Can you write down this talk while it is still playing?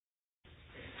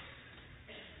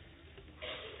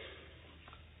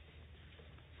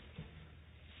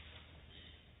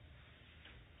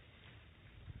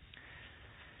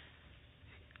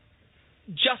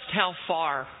Just how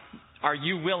far are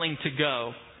you willing to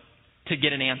go to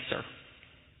get an answer?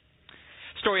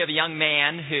 Story of a young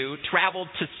man who traveled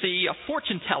to see a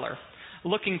fortune teller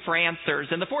looking for answers.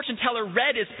 And the fortune teller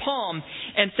read his palm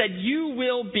and said, "You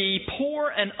will be poor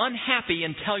and unhappy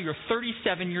until you're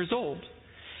 37 years old." At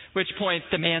which point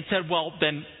the man said, "Well,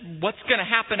 then what's going to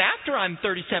happen after I'm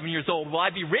 37 years old? Will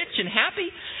I be rich and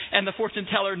happy?" And the fortune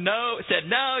teller said,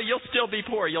 "No, you'll still be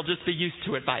poor. You'll just be used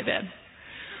to it by then."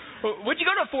 Would you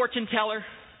go to a fortune teller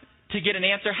to get an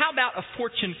answer? How about a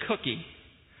fortune cookie?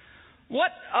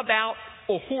 What about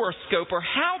a horoscope? Or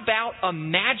how about a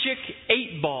magic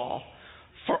 8-ball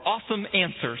for awesome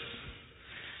answers?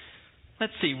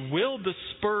 Let's see. Will the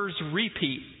Spurs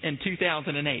repeat in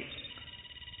 2008?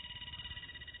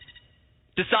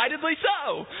 Decidedly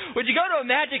so. Would you go to a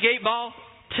magic 8-ball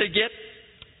to get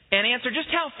an answer? Just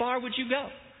how far would you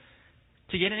go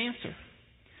to get an answer?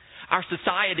 Our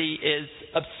society is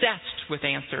obsessed with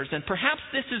answers, and perhaps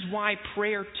this is why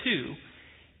prayer, too,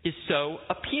 is so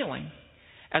appealing.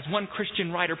 As one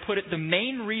Christian writer put it, the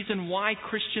main reason why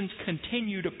Christians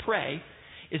continue to pray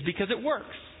is because it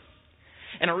works.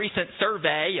 In a recent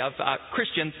survey of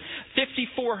Christians,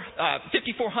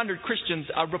 5,400 Christians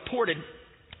reported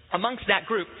amongst that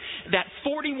group that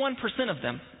 41% of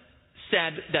them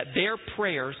said that their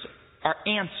prayers are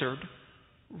answered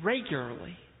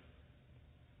regularly.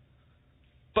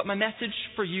 But my message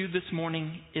for you this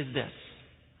morning is this.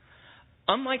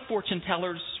 Unlike fortune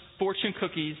tellers, fortune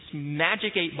cookies,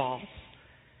 magic 8-balls,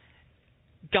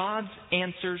 God's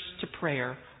answers to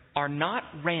prayer are not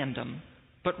random,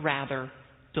 but rather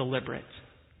deliberate.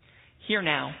 Hear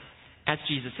now as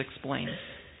Jesus explains.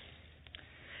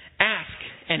 Ask,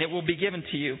 and it will be given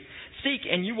to you. Seek,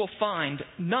 and you will find.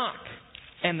 Knock,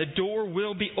 and the door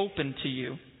will be opened to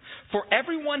you. For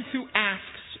everyone who asks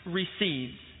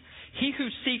receives. He who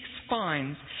seeks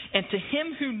finds, and to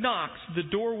him who knocks the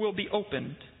door will be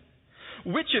opened.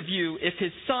 Which of you, if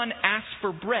his son asks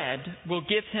for bread, will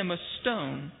give him a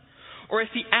stone? Or if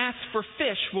he asks for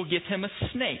fish, will give him a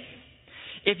snake?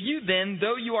 If you then,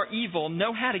 though you are evil,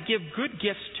 know how to give good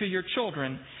gifts to your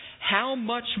children, how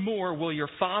much more will your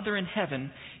Father in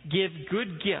heaven give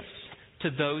good gifts to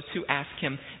those who ask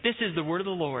him? This is the word of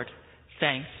the Lord.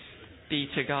 Thanks be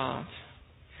to God.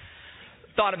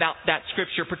 Thought about that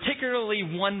scripture, particularly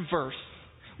one verse.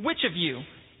 Which of you,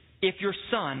 if your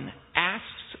son asks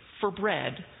for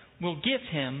bread, will give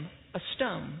him a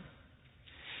stone?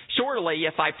 Surely,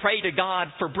 if I pray to God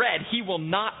for bread, he will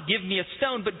not give me a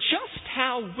stone. But just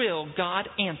how will God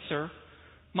answer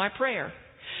my prayer?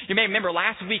 You may remember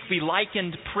last week we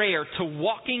likened prayer to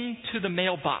walking to the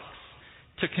mailbox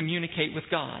to communicate with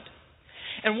God.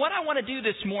 And what I want to do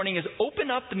this morning is open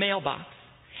up the mailbox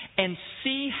and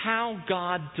see how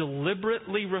God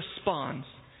deliberately responds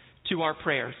to our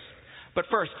prayers. But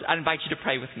first, I invite you to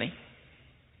pray with me.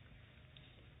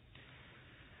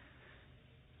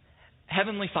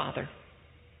 Heavenly Father,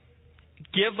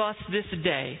 give us this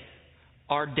day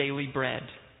our daily bread.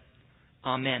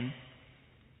 Amen.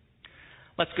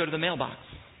 Let's go to the mailbox.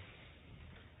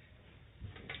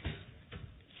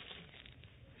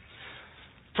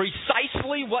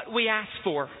 Precisely what we asked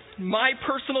for. My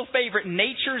personal favorite,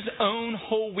 nature's own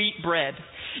whole wheat bread.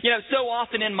 You know, so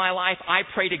often in my life, I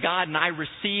pray to God and I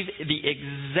receive the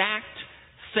exact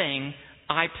thing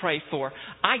I pray for.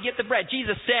 I get the bread.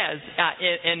 Jesus says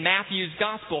in Matthew's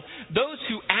gospel, those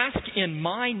who ask in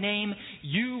my name,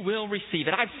 you will receive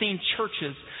it. I've seen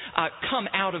churches come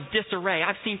out of disarray.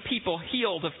 I've seen people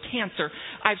healed of cancer.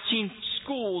 I've seen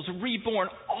schools reborn.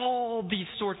 All these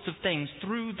sorts of things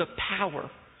through the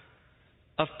power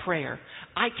of prayer.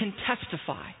 I can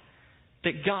testify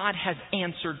that God has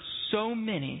answered so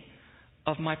many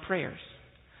of my prayers.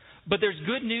 But there's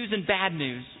good news and bad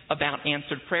news about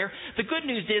answered prayer. The good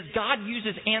news is God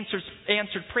uses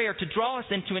answered prayer to draw us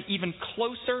into an even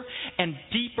closer and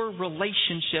deeper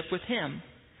relationship with Him.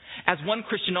 As one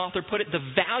Christian author put it,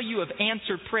 the value of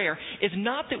answered prayer is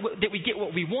not that we get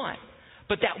what we want,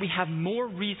 but that we have more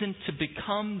reason to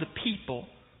become the people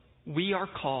we are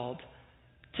called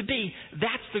to be.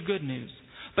 That's the good news.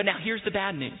 But now here's the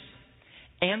bad news.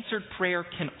 Answered prayer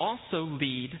can also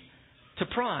lead to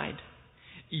pride.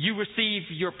 You receive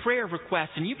your prayer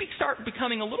request and you start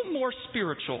becoming a little more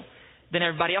spiritual than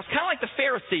everybody else. Kind of like the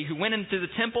Pharisee who went into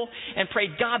the temple and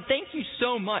prayed, God, thank you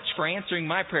so much for answering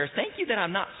my prayers. Thank you that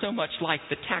I'm not so much like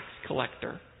the tax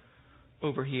collector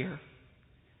over here.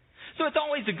 So it's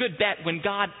always a good bet when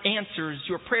God answers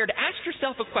your prayer to ask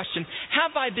yourself a question.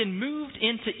 Have I been moved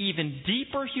into even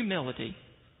deeper humility,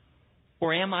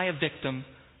 or am I a victim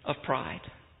of pride?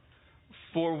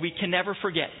 For we can never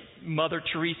forget Mother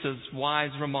Teresa's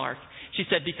wise remark. She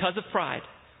said, because of pride,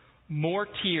 more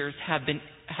tears have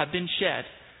been shed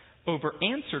over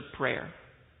answered prayer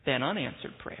than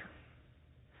unanswered prayer.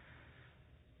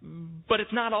 But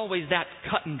it's not always that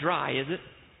cut and dry, is it?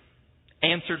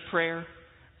 Answered prayer,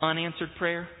 unanswered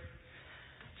prayer.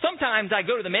 Sometimes I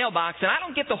go to the mailbox and I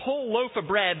don't get the whole loaf of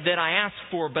bread that I asked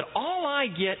for, but all I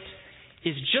get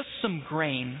is just some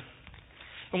grain.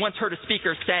 I once heard a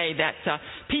speaker say that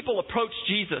people approach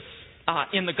Jesus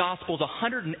in the Gospels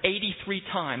 183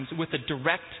 times with a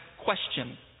direct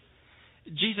question.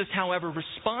 Jesus, however,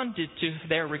 responded to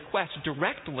their request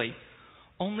directly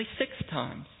only 6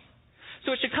 times.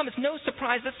 So it should come as no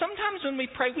surprise that sometimes when we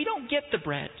pray, we don't get the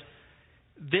bread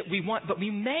that we want, but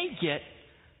we may get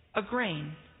a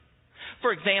grain.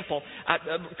 For example,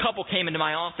 a couple came into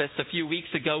my office a few weeks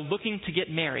ago looking to get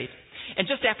married. And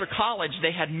just after college,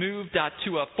 they had moved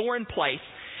to a foreign place,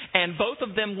 and both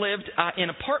of them lived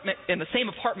in the same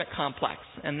apartment complex.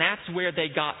 And that's where they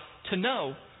got to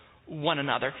know one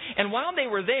another. And while they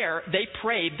were there, they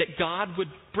prayed that God would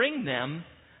bring them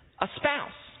a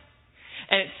spouse.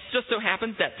 And it just so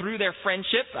happens that through their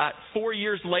friendship, 4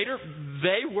 years later,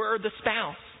 they were the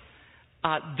spouse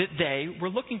that they were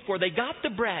looking for. They got the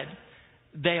bread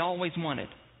they always wanted.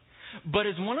 But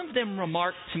as one of them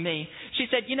remarked to me, she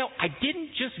said, I didn't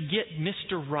just get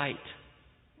Mr.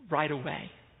 right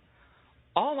away.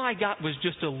 All I got was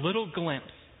just a little glimpse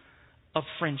of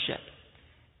friendship.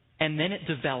 And then it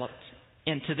developed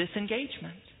into this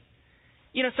engagement.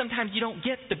 Sometimes you don't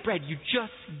get the bread. You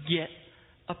just get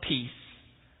a piece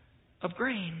of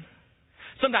grain.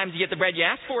 Sometimes you get the bread you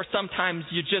ask for. Sometimes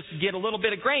you just get a little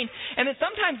bit of grain. And then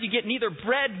sometimes you get neither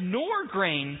bread nor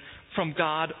grain from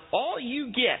God. All you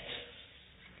get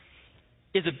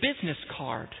is a business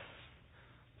card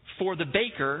for the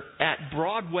baker at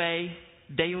Broadway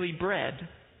Daily Bread.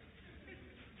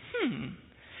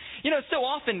 So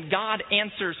often God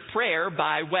answers prayer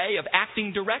by way of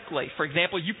acting directly. For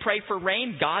example, you pray for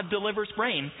rain, God delivers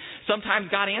rain. Sometimes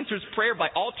God answers prayer by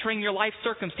altering your life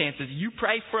circumstances. You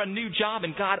pray for a new job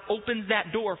and God opens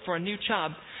that door for a new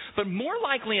job. But more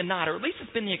likely than not, or at least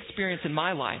it's been the experience in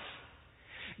my life,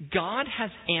 God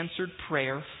has answered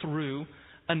prayer through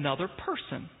another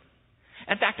person.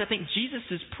 In fact, I think Jesus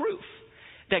is proof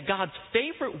that God's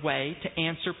favorite way to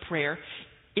answer prayer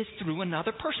is through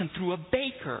another person, through a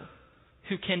baker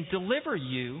who can deliver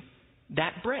you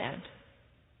that bread.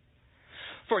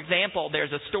 For example,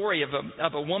 there's a story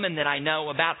of a woman that I know.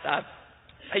 About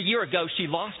a year ago, she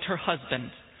lost her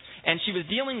husband, and she was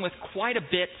dealing with quite a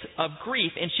bit of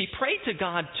grief, and she prayed to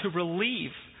God to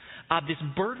relieve this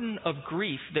burden of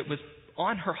grief that was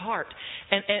on her heart,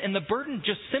 and the burden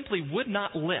just simply would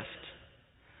not lift.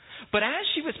 But as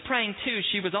she was praying too,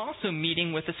 she was also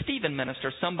meeting with a Stephen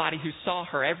minister, somebody who saw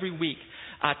her every week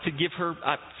to give her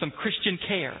some Christian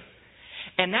care.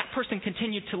 And that person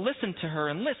continued to listen to her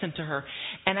and listen to her.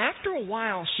 And after a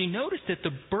while, she noticed that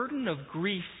the burden of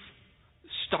grief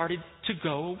started to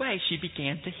go away. She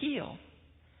began to heal.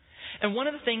 And one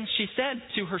of the things she said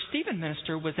to her Stephen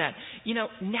minister was that,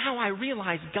 now I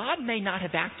realize God may not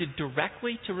have acted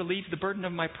directly to relieve the burden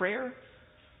of my prayer,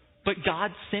 but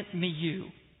God sent me you,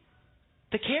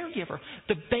 the caregiver,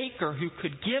 the baker who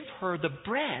could give her the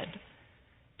bread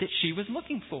that she was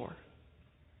looking for.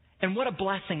 And what a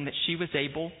blessing that she was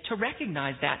able to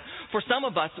recognize that. For some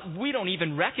of us, we don't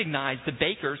even recognize the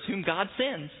bakers whom God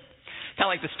sends. Kind of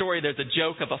like the story, there's a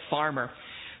joke of a farmer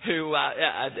who,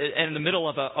 in the middle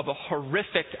of a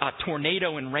horrific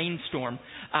tornado and rainstorm,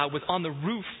 was on the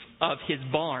roof of his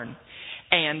barn.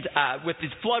 And with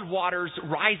his flood waters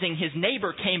rising, his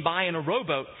neighbor came by in a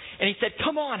rowboat. And he said,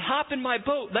 "Come on, hop in my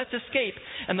boat. Let's escape."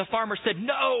 And the farmer said,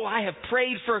 "No, I have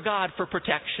prayed for God for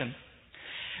protection."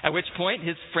 At which point,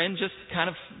 his friend just kind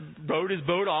of rowed his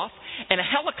boat off. And a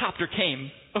helicopter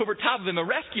came over top of him, a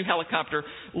rescue helicopter,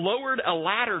 lowered a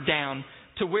ladder down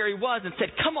to where he was and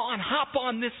said, "Come on, hop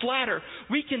on this ladder.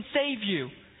 We can save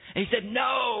you." And he said,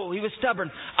 "No," he was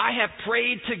stubborn. "I have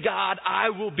prayed to God. I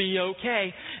will be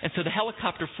okay." And so the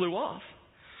helicopter flew off.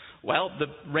 Well, the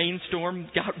rainstorm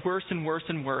got worse and worse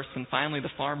and worse. And finally the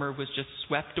farmer was just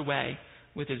swept away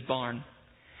with his barn.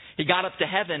 He got up to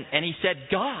heaven and he said,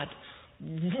 "God,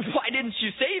 why didn't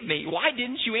you save me? Why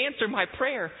didn't you answer my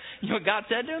prayer?" You know what God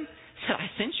said to him? He said, "I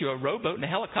sent you a rowboat and a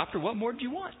helicopter. What more do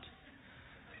you want?"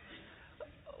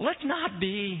 Let's not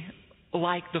be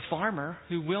like the farmer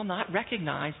who will not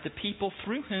recognize the people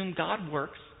through whom God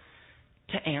works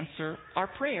to answer our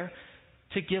prayer,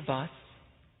 to give us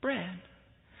bread.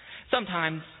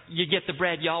 Sometimes you get the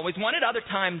bread you always wanted. Other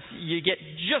times you get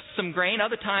just some grain.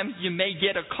 Other times you may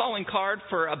get a calling card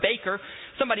for a baker,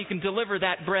 somebody who can deliver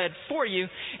that bread for you.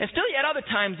 And still yet other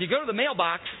times you go to the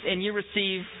mailbox and you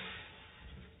receive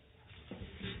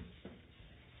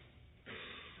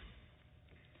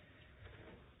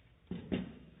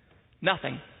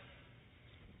nothing.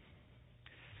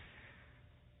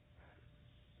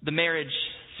 The marriage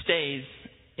stays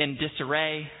in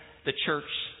disarray. The church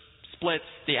splits.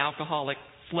 The alcoholic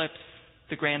slips.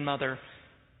 The grandmother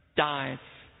dies,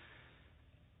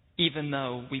 even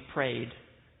though we prayed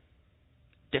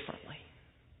differently.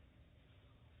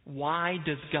 Why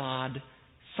does God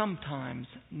sometimes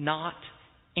not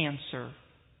answer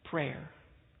prayer?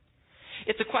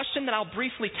 It's a question that I'll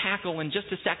briefly tackle in just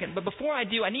a second, but before I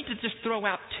do, I need to just throw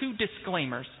out two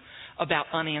disclaimers about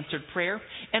unanswered prayer.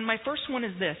 And my first one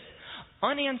is this: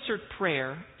 unanswered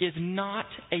prayer is not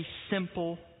a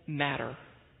simple matter.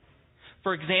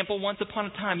 For example, once upon a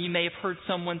time you may have heard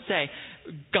someone say,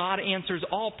 God answers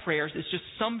all prayers, it's just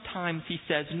sometimes He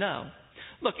says no.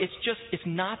 Look, it's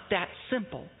not that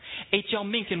simple. H.L.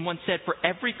 Mencken once said, for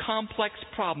every complex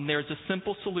problem there is a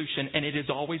simple solution, and it is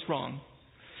always wrong.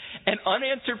 And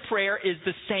unanswered prayer is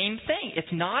the same thing. It's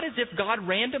not as if God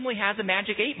randomly has a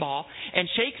magic 8-ball and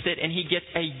shakes it and He gets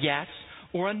a yes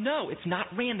or a no. It's not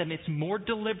random. It's more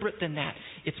deliberate than that.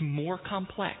 It's more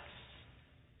complex.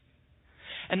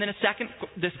 And then a second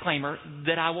disclaimer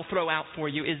that I will throw out for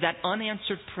you is that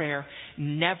unanswered prayer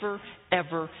never,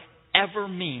 ever, ever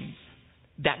means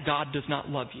that God does not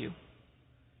love you.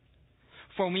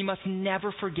 For we must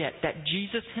never forget that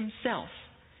Jesus Himself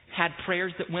had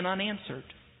prayers that went unanswered.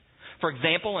 For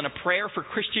example, in a prayer for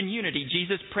Christian unity,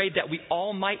 Jesus prayed that we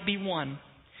all might be one.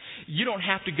 You don't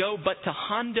have to go but to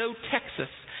Hondo, Texas,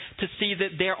 to see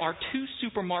that there are 2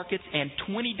 supermarkets and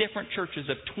 20 different churches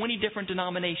of 20 different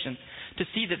denominations to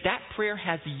see that that prayer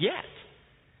has yet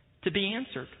to be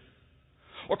answered.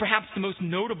 Or perhaps the most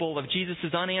notable of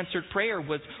Jesus' unanswered prayer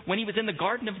was when He was in the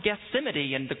Garden of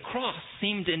Gethsemane and the cross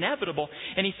seemed inevitable,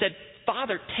 and He said,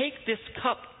 Father, take this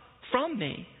cup from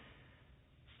me,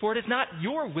 for it is not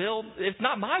your will, it's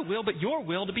not my will, but your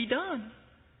will to be done.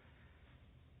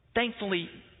 Thankfully,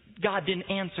 God didn't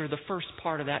answer the first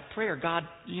part of that prayer. God,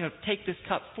 take this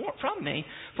cup from me.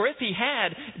 For if He had,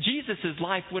 Jesus'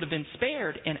 life would have been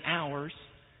spared and ours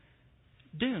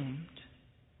doomed.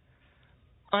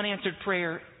 Unanswered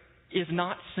prayer is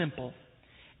not simple,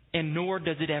 and nor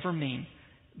does it ever mean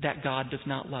that God does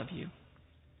not love you.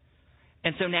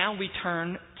 And so now we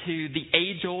turn to the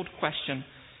age-old question,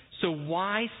 so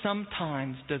why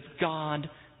sometimes does God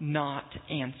not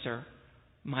answer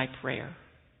my prayer?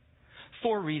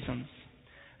 4 reasons,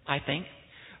 I think.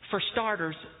 For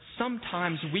starters,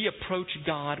 sometimes we approach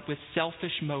God with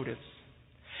selfish motives.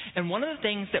 And one of the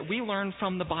things that we learn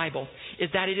from the Bible is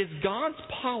that it is God's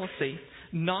policy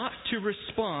not to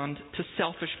respond to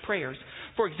selfish prayers.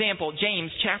 For example,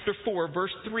 James chapter 4,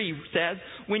 verse 3 says,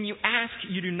 when you ask,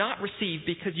 you do not receive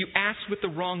because you ask with the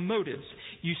wrong motives.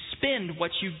 You spend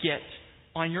what you get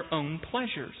on your own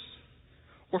pleasures.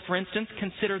 Or for instance,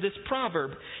 consider this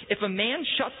proverb. If a man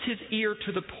shuts his ear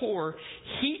to the poor,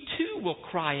 he too will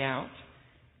cry out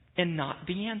and not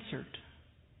be answered.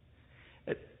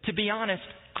 To be honest,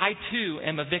 I too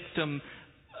am a victim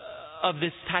of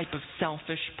this type of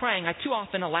selfish praying. I too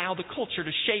often allow the culture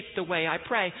to shape the way I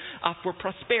pray for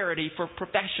prosperity, for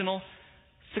professional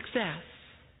success.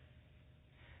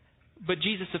 But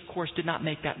Jesus, of course, did not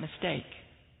make that mistake.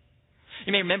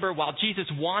 You may remember while Jesus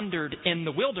wandered in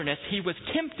the wilderness, He was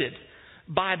tempted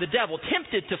by the devil,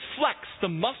 tempted to flex the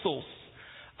muscles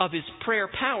of His prayer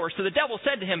power. So the devil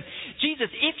said to Him, Jesus,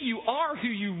 if you are who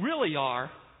you really are,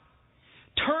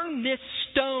 turn this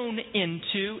stone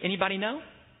into, anybody know?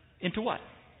 Into what?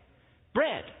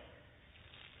 Bread.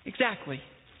 Exactly.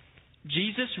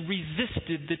 Jesus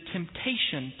resisted the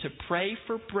temptation to pray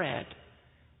for bread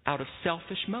out of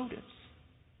selfish motives.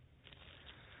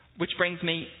 Which brings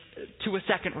me to a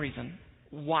second reason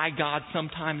why God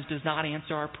sometimes does not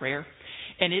answer our prayer,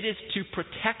 and it is to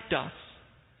protect us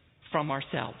from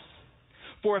ourselves.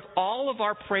 For if all of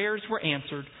our prayers were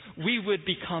answered, we would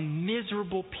become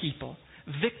miserable people,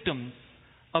 victims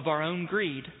of our own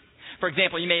greed. For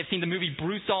example, you may have seen the movie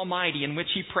Bruce Almighty, in which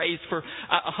he prays for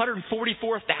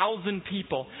 144,000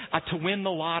 people to win the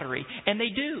lottery. And they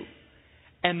do.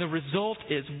 And the result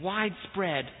is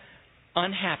widespread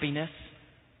unhappiness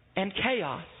and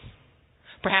chaos.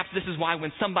 Perhaps this is why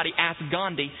when somebody asked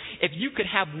Gandhi, if you could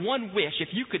have one wish, if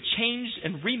you could change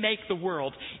and remake the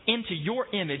world into your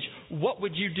image, what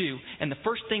would you do? And the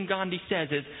first thing Gandhi says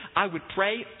is, I would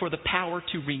pray for the power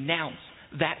to renounce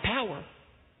that power.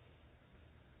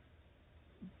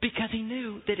 because he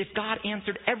knew that if God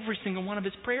answered every single one of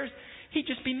his prayers, he'd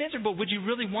just be miserable. Would you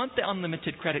really want the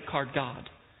unlimited credit card God?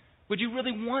 Would you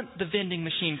really want the vending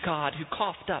machine God who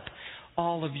coughed up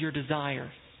all of your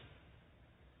desires?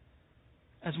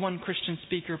 As one Christian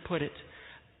speaker put it,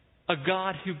 a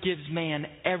God who gives man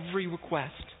every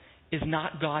request is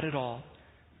not God at all,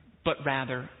 but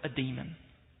rather a demon.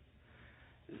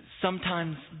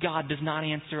 Sometimes God does not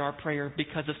answer our prayer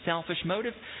because of selfish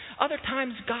motives. Other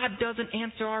times God doesn't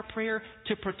answer our prayer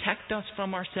to protect us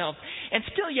from ourselves. And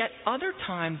still yet other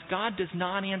times God does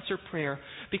not answer prayer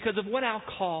because of what I'll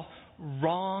call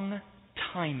wrong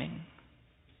timing.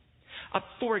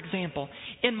 For example,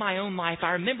 in my own life,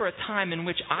 I remember a time in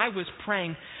which I was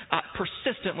praying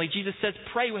persistently. Jesus says,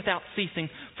 pray without ceasing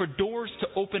for doors to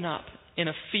open up in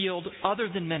a field other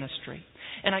than ministry.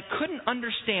 And I couldn't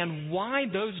understand why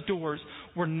those doors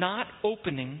were not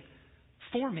opening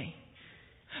for me.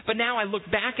 But now I look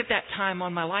back at that time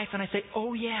on my life and I say,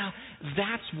 oh yeah,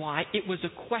 that's why. It was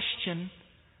a question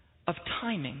of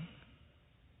timing.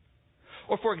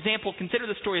 Or for example, consider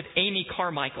the story of Amy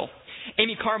Carmichael.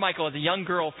 Amy Carmichael, as a young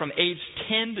girl from age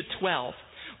 10 to 12,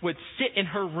 would sit in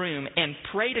her room and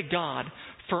pray to God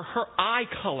for her eye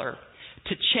color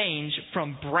to change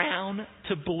from brown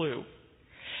to blue.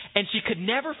 And she could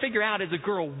never figure out as a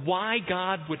girl why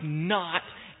God would not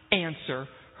answer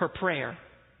her prayer.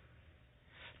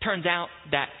 Turns out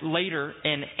that later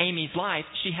in Amy's life,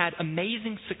 she had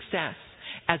amazing success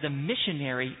as a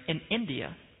missionary in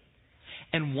India.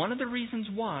 And one of the reasons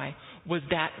why was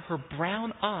that her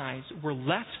brown eyes were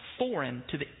less foreign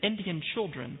to the Indian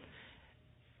children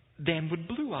than would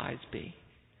blue eyes be.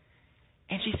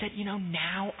 And she said,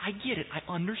 now I get it.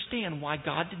 I understand why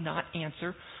God did not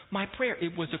answer my prayer.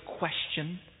 It was a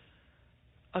question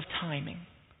of timing.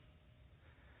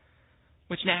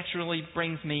 Which naturally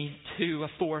brings me to a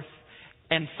fourth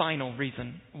and final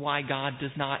reason why God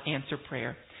does not answer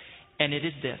prayer. And it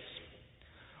is this.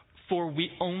 For we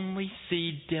only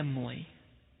see dimly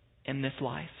in this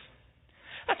life.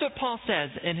 That's what Paul says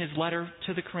in his letter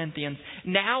to the Corinthians.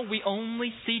 Now we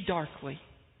only see darkly,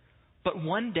 but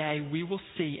one day we will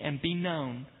see and be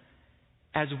known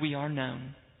as we are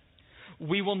known.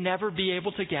 We will never be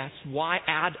able to guess why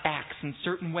God acts in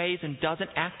certain ways and doesn't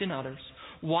act in others.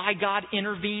 Why God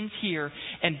intervenes here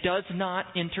and does not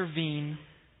intervene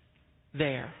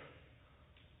there.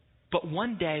 But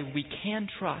one day we can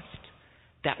trust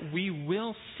that we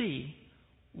will see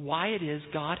why it is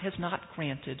God has not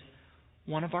granted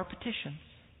one of our petitions.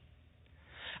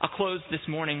 I'll close this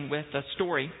morning with a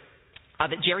story that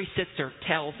Jerry Sitzer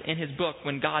tells in his book,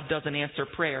 When God Doesn't Answer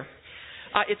Prayer.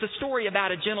 It's a story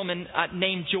about a gentleman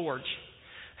named George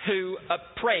who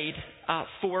prayed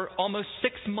for almost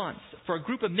 6 months for a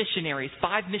group of missionaries,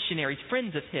 5 missionaries,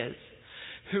 friends of his,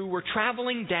 who were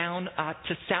traveling down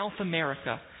to South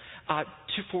America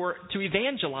to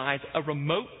evangelize a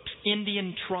remote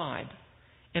Indian tribe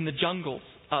in the jungles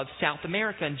of South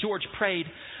America. And George prayed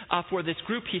for this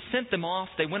group. He sent them off.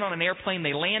 They went on an airplane.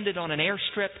 They landed on an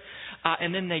airstrip.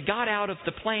 And then they got out of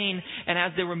the plane. And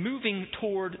as they were moving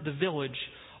toward the village,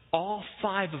 all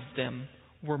 5 of them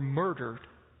were murdered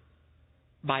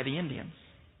by the Indians.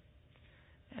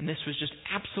 And this was just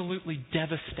absolutely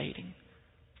devastating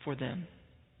for them.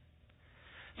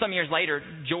 Some years later,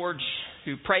 George,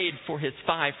 who prayed for his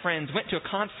 5 friends, went to a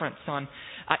conference on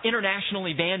international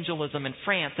evangelism in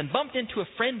France and bumped into a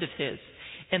friend of his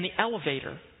in the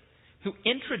elevator who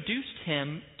introduced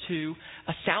him to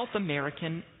a South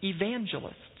American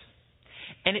evangelist.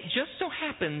 And it just so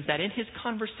happens that in his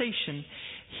conversation,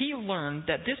 he learned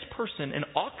that this person, an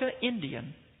Auca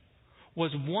Indian,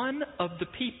 was one of the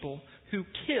people who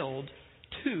killed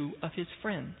 2 of his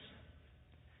friends.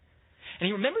 And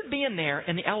he remembered being there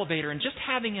in the elevator and just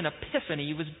having an epiphany.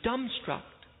 He was dumbstruck.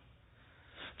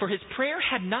 For his prayer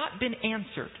had not been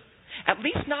answered, at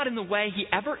least not in the way he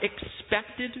ever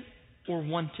expected or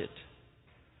wanted.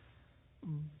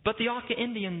 But the Auca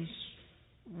Indians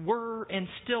were and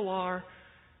still are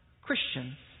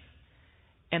Christians.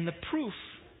 And the proof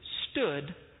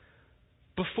stood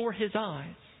before his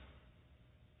eyes.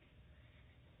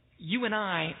 You and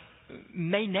I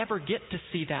may never get to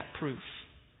see that proof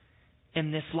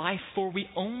in this life, for we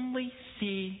only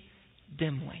see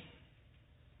dimly.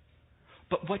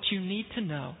 But what you need to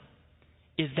know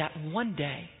is that one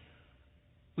day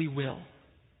we will.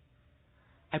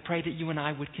 I pray that you and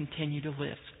I would continue to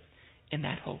live in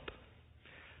that hope.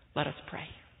 Let us pray.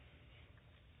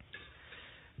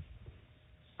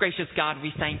 Gracious God,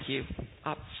 we thank you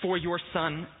for your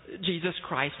Son, Jesus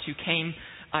Christ, who came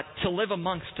to live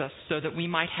amongst us so that we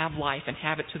might have life and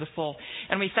have it to the full.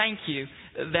 And we thank you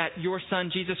that your Son,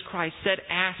 Jesus Christ, said,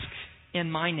 ask in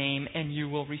my name and you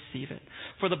will receive it.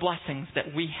 For the blessings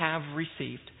that we have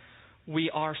received, we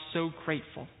are so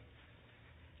grateful.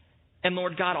 And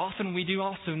Lord God, often we do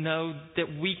also know that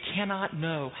we cannot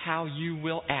know how you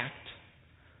will act.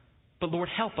 But Lord,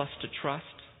 help us to trust.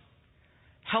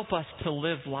 Help us to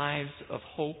live lives of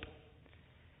hope.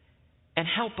 And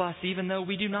help us, even though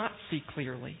we do not see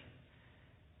clearly,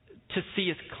 to see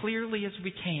as clearly as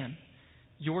we can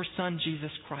your Son,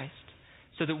 Jesus Christ,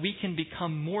 so that we can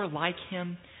become more like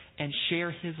him and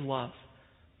share his love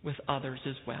with others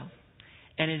as well.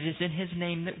 And it is in his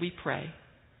name that we pray.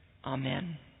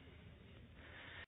 Amen.